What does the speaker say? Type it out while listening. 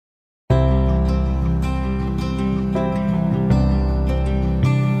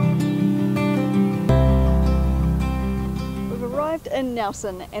in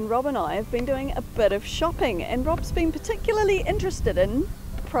Nelson and Rob and I have been doing a bit of shopping, and Rob's been particularly interested in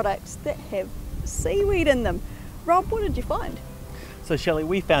products that have seaweed in them. Rob, what did you find? So Shelley,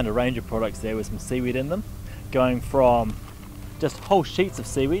 we found a range of products there with some seaweed in them, going from just whole sheets of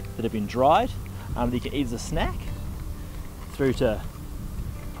seaweed that have been dried that you can eat as a snack, through to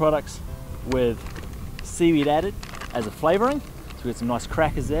products with seaweed added as a flavouring. So we've got some nice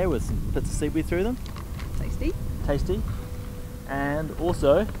crackers there with some bits of seaweed through them. Tasty. And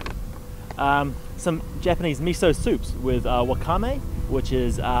also some Japanese miso soups with wakame, which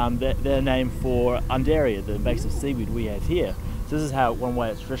is their name for undaria, the invasive seaweed we have here. So this is how one way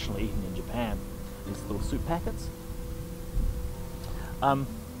it's traditionally eaten in Japan, these little soup packets. And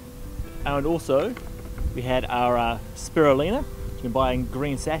also we had our spirulina, which you can buy in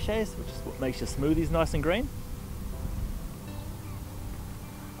green sachets, which is what makes your smoothies nice and green.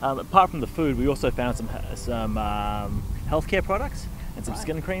 Apart from the food, we also found some healthcare products and some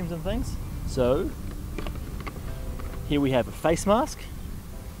skin creams and things. So here we have a face mask,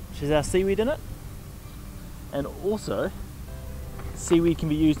 which has our seaweed in it. And also, seaweed can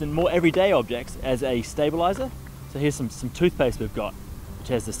be used in more everyday objects as a stabilizer. So here's some toothpaste we've got, which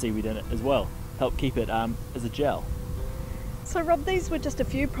has the seaweed in it as well. Help keep it as a gel. So Rob, these were just a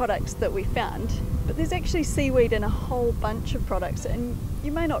few products that we found, but there's actually seaweed in a whole bunch of products, and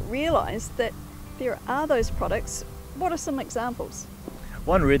you may not realise that there are those products. What are some examples?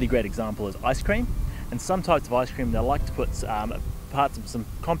 One really great example is ice cream, and some types of ice cream they like to put parts of some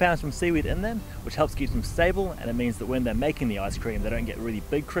compounds from seaweed in them, which helps keep them stable, and it means that when they're making the ice cream they don't get really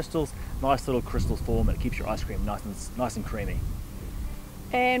big crystals. Nice little crystals form, and it keeps your ice cream nice and creamy.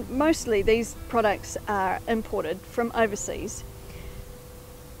 And mostly these products are imported from overseas.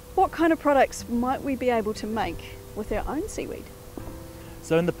 What kind of products might we be able to make with our own seaweed?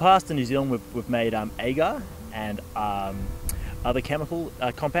 So in the past in New Zealand we've made agar and other chemical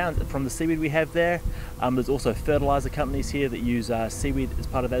compounds from the seaweed we have there. There's also fertilizer companies here that use seaweed as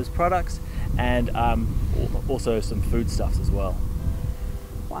part of those products, and also some foodstuffs as well.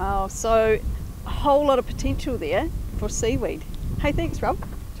 Wow, so a whole lot of potential there for seaweed. Hey, thanks Rob.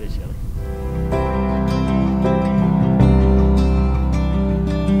 Cheers, Shelley.